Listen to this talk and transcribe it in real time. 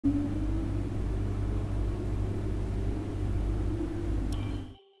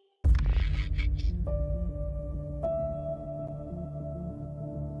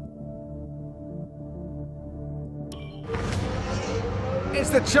It's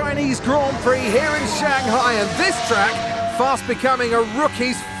the Chinese Grand Prix here in Shanghai, and this track fast becoming a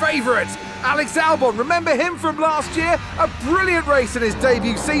rookie's favourite. Alex Albon, remember him from last year? A brilliant race in his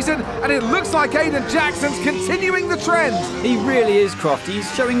debut season, and it looks like Aiden Jackson's continuing the trend. He really is, Croft. He's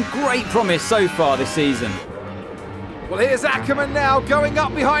showing great promise so far this season. Well, here's Ackerman now, going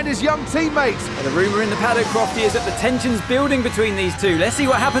up behind his young teammates. And the rumour in the paddock, Crofty, is that the tension's building between these two. Let's see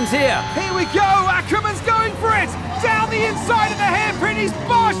what happens here. Here we go, Ackerman's going for it! Down the inside of the hairpin, he's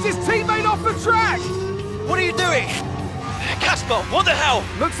bashed his teammate off the track! What are you doing? Casper, what the hell?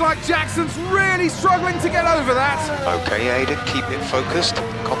 Looks like Jackson's really struggling to get over that. Okay, Aiden, keep it focused,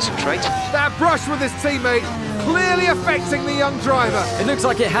 concentrate. That brush with his teammate clearly affecting the young driver. It looks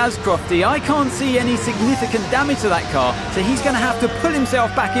like it has, Crofty. I can't see any significant damage to that car, so he's going to have to pull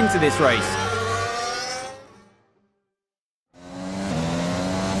himself back into this race.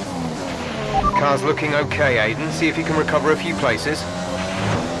 Car's looking okay, Aiden. See if you can recover a few places.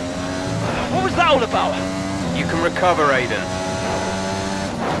 What was that all about? You can recover, Aiden.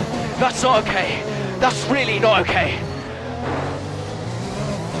 That's not okay. That's really not okay.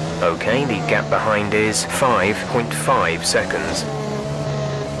 Okay, the gap behind is 5.5 seconds.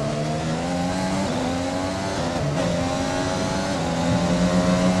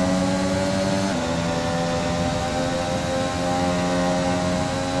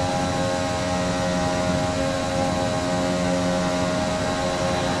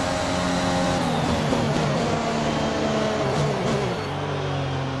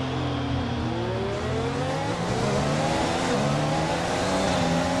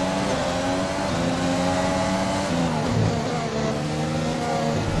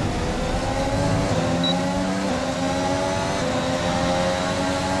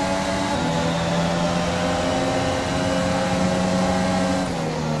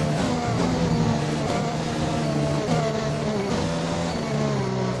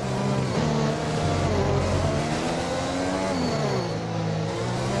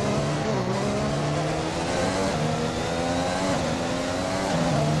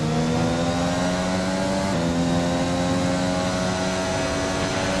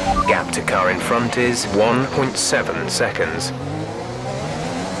 Gap to car in front is 1.7 seconds.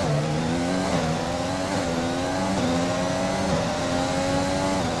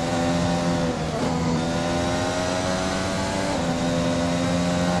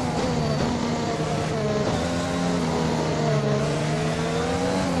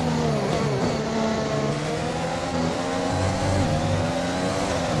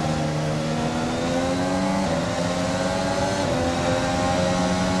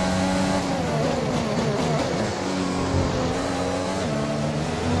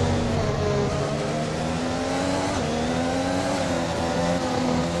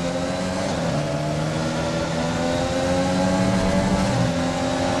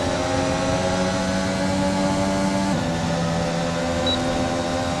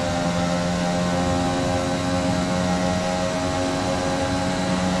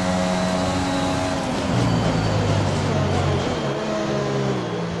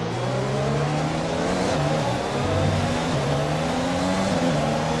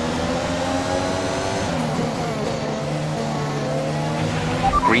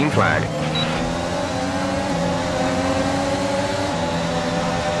 Green flag.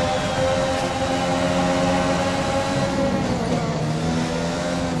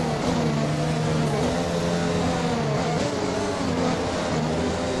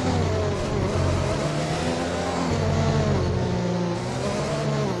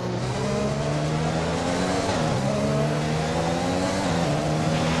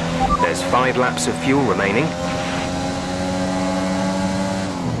 There's 5 laps of fuel remaining.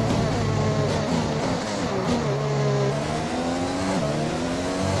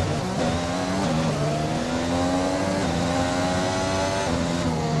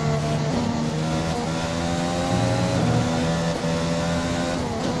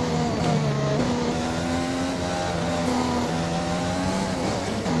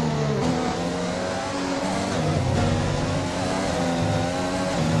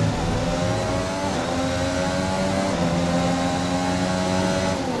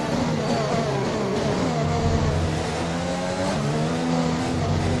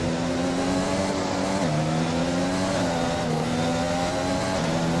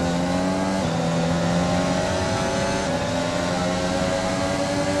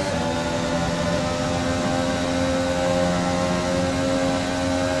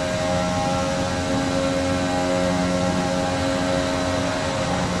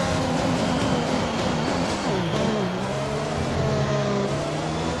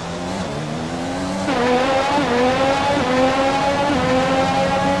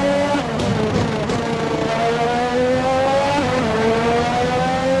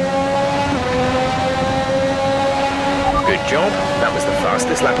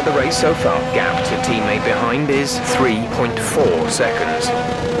 Fastest lap of the race so far. Gap to teammate behind is 3.4 seconds.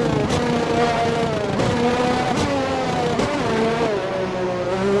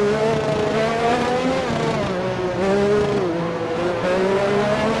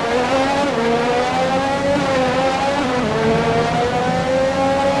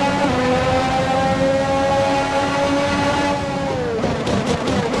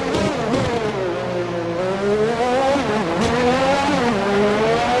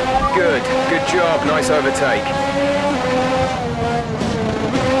 Good job, nice overtake.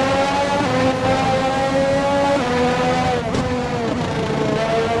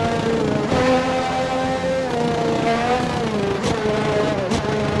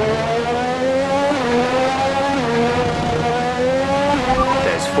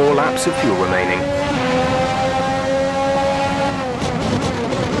 There's 4 laps of fuel remaining.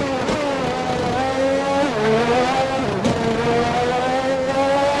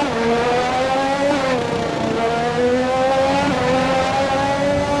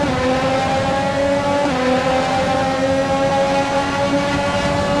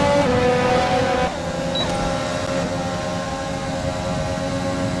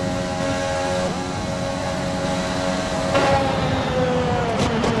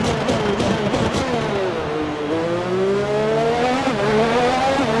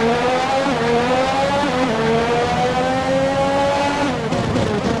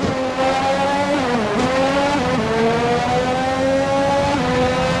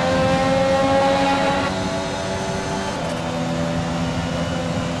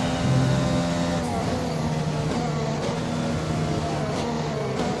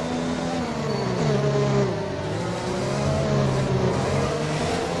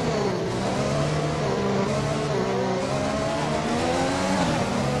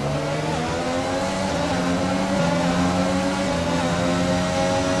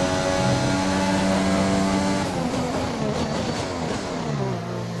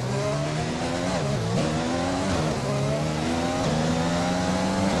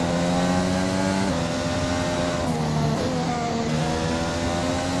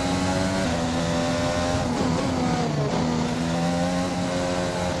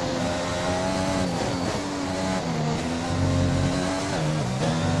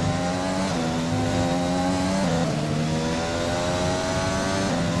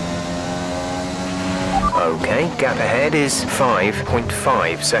 Okay, gap ahead is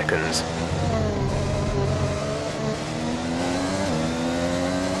 5.5 seconds.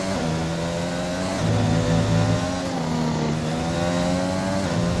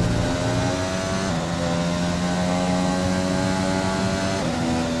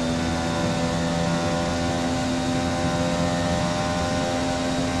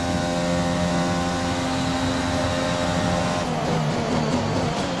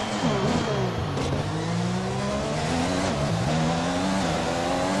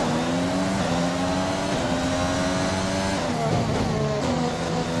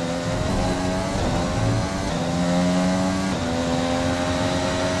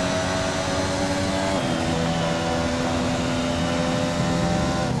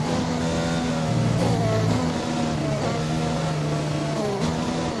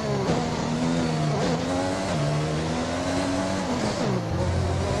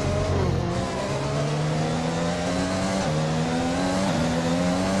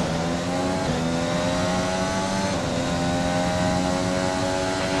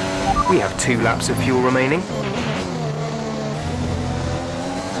 We have 2 laps of fuel remaining.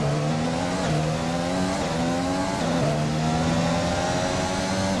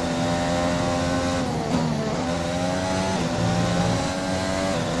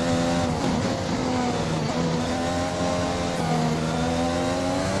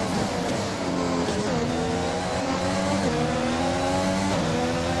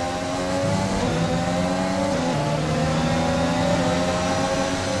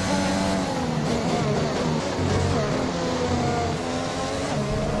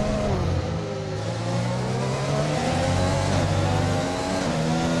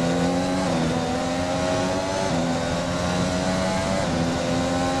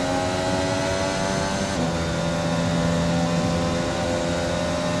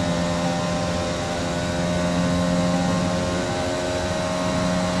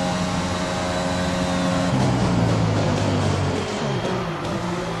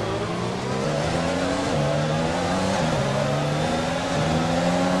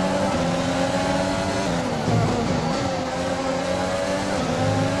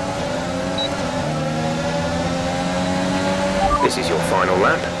 This is your final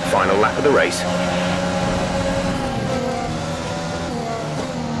lap of the race.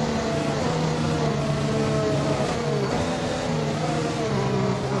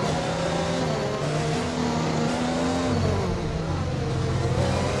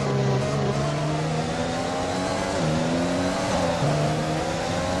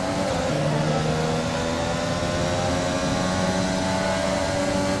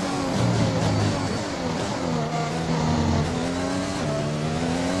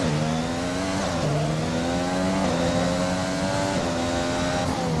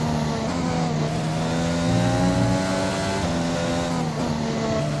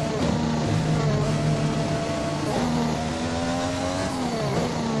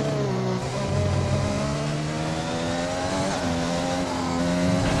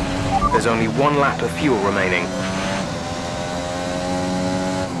 There's only 1 lap of fuel remaining.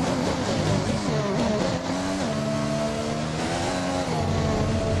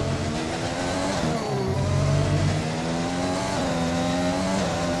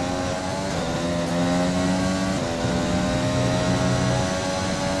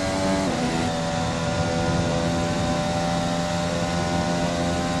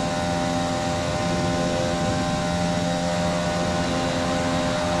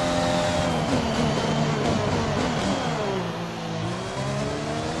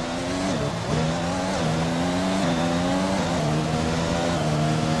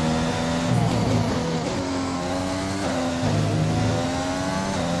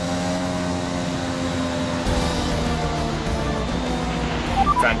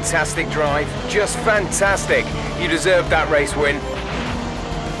 Fantastic drive, just fantastic. You deserved that race win.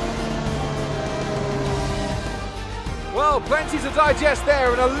 Well, plenty to digest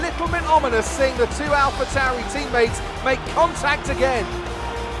there, and a little bit ominous seeing the two AlphaTauri teammates make contact again.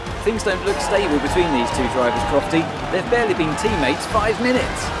 Things don't look stable between these two drivers, Crofty. They've barely been teammates 5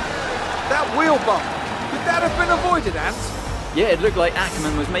 minutes. That wheel bump, could that have been avoided, Ant? Yeah, it looked like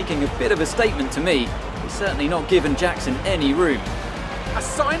Ackerman was making a bit of a statement to me. He's certainly not given Jackson any room. A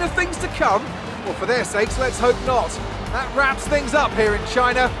sign of things to come? Well, for their sakes, let's hope not. That wraps things up here in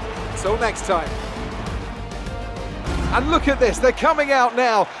China. Until next time. And look at this, they're coming out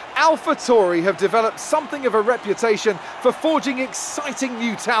now. AlphaTauri have developed something of a reputation for forging exciting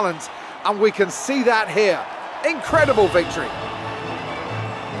new talent, and we can see that here. Incredible victory.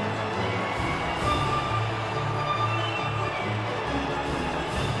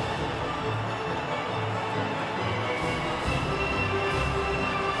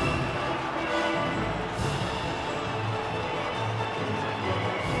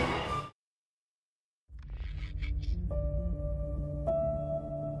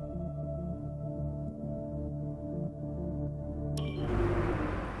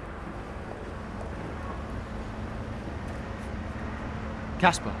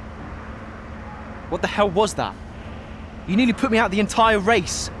 Casper, what the hell was that? You nearly put me out the entire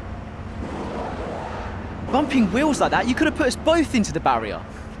race. Bumping wheels like that, you could have put us both into the barrier.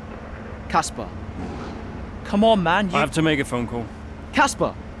 Casper, come on, man. I have to make a phone call.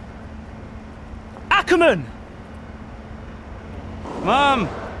 Casper! Ackerman! Mom!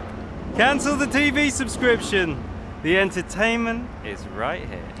 Cancel the TV subscription. The entertainment is right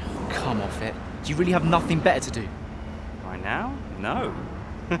here. Come off it. Do you really have nothing better to do? By now? No.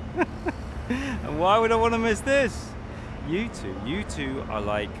 And why would I want to miss this? You two are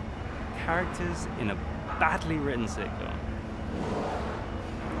like characters in a badly written sitcom.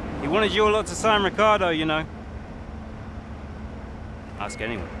 He wanted your lot to sign Ricardo, you know. Ask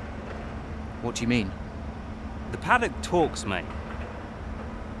anyone. What do you mean? The paddock talks, mate.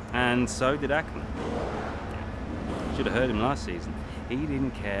 And so did Ackerman. Should have heard him last season. He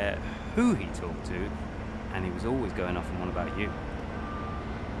didn't care who he talked to, and he was always going off on one about you.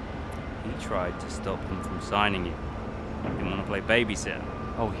 He tried to stop him from signing you. He didn't want to play babysitter.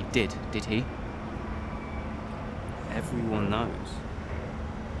 Oh, he did he? Everyone knows.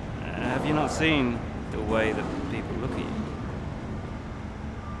 Have you not seen the way that people look at you?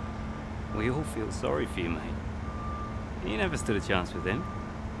 We all feel sorry for you, mate. You never stood a chance with him.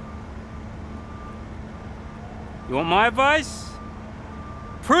 You want my advice?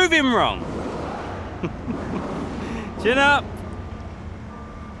 Prove him wrong. Chin up.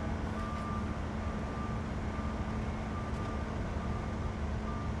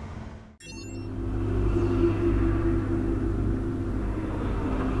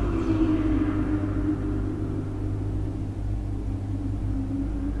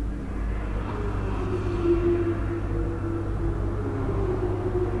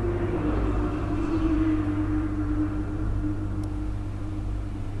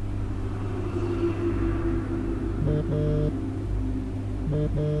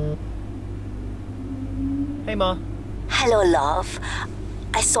 Hey, Ma. Hello, love.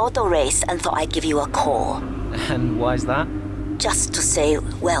 I saw the race and thought I'd give you a call. And why's that? Just to say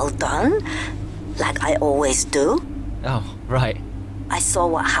well done, like I always do. Oh, right. I saw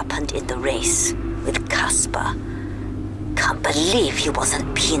what happened in the race with Casper. Can't believe he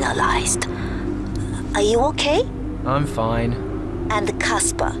wasn't penalized. Are you okay? I'm fine. And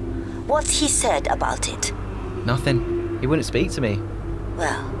Casper, what's he said about it? Nothing. He wouldn't speak to me.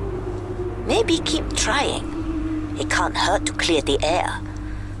 Well, maybe keep trying. It can't hurt to clear the air.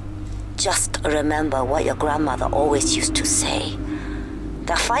 Just remember what your grandmother always used to say.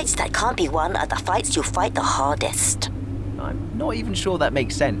 The fights that can't be won are the fights you fight the hardest. I'm not even sure that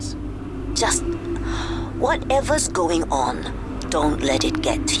makes sense. Just whatever's going on, don't let it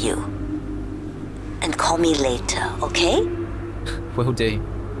get to you. and call me later, okay? Will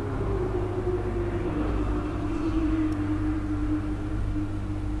do.